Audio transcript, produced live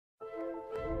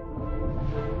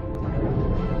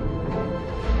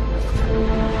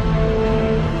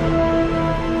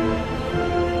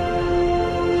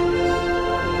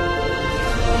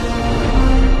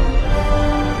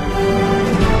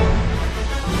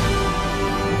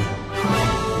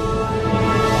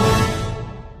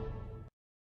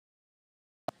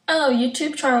Hello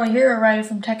YouTube, Charlie here, a writer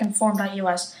from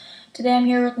TechInform.us. Today I'm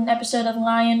here with an episode of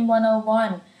Lion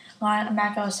 101.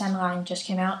 macOS and Lion just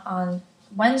came out on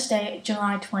Wednesday,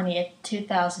 July 20th,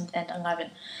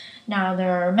 2011. Now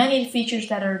there are many features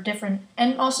that are different,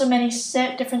 and also many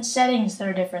different settings that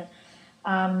are different.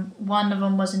 One of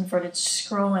them was inverted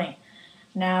scrolling.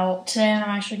 Now today I'm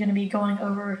actually going to be going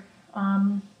over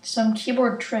some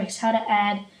keyboard tricks, how to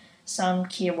add some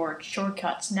keyboard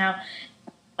shortcuts. Now,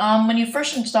 when you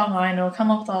first install Lion, it'll come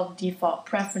up with all the default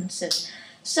preferences.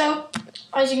 So,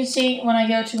 as you can see, when I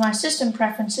go to my system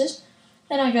preferences,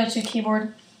 then I go to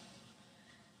keyboard.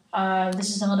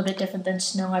 This is a little bit different than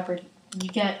Snow Leopard. You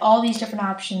get all these different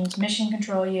options, mission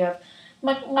control, you have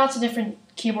lots of different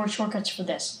keyboard shortcuts for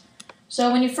this.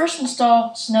 So when you first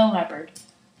install Snow Leopard,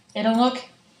 it'll look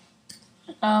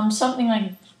something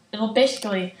like, it'll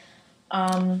basically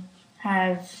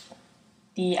have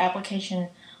the application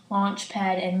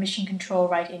Launchpad and Mission Control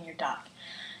right in your dock.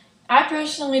 I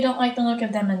personally don't like the look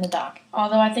of them in the dock.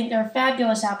 Although I think they're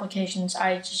fabulous applications,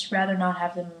 I just rather not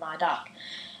have them in my dock.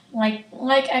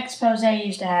 Like Expose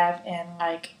used to have, and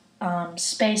like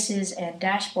Spaces and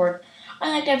Dashboard,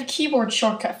 I like to have a keyboard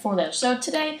shortcut for those. So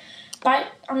today, I'm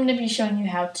going to be showing you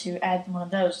how to add one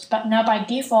of those. But now by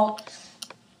default,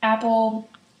 Apple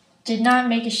did not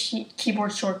make a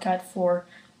keyboard shortcut for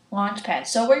Launchpad.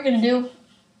 So what you're going to do,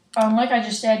 like I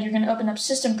just said, you're going to open up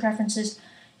System Preferences,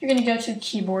 you're going to go to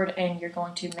Keyboard, and you're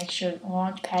going to make sure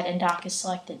Launchpad and Dock is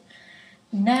selected.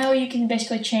 Now you can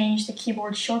basically change the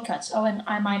keyboard shortcuts. Oh, and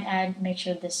I might add, make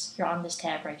sure you're on this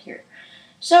tab right here.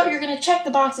 So you're going to check the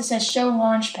box that says Show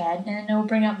Launchpad, and it will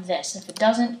bring up this. If it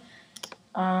doesn't,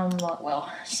 well, it will.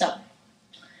 So,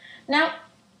 now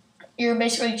you're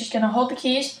basically just going to hold the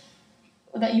keys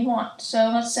that you want. So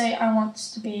let's say I want this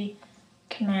to be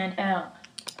Command M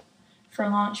for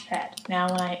Launchpad. Now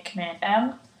when I hit Command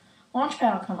M,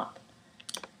 Launchpad will come up.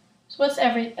 So with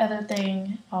every other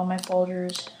thing, all my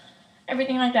folders,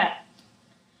 everything like that.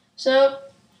 So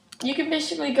you can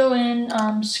basically go in,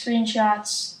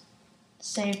 screenshots,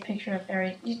 save picture of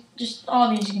just all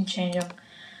these you can change them.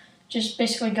 Just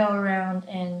basically go around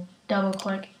and double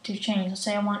click to change. Let's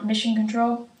say I want Mission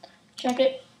Control, check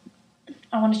it.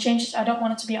 I want to change this. I don't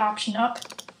want it to be Option Up.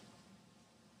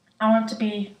 I want it to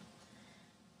be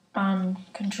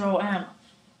Control M.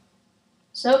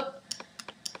 So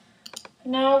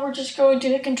now we're just going to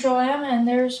hit Control M, and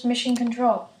there's Mission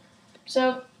Control.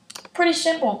 So pretty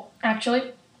simple,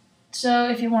 actually. So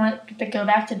if you want to go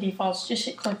back to defaults,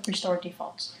 just click Restore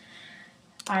Defaults.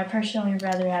 I personally would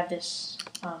rather have this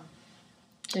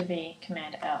to be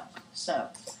Command L. So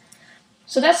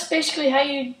that's basically how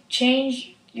you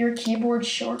change your keyboard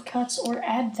shortcuts or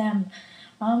add them.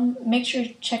 Make sure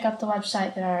to check out the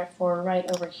website that I have for right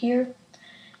over here,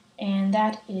 and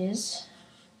that is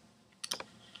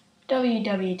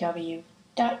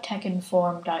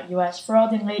www.techinform.us for all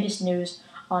the latest news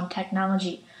on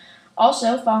technology.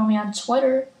 Also, follow me on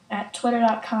Twitter at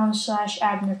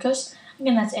twitter.com/AbnerCus.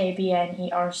 Again, that's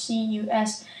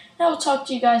ABNERCUS. And I will talk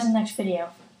to you guys in the next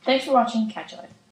video. Thanks for watching. Catch you later.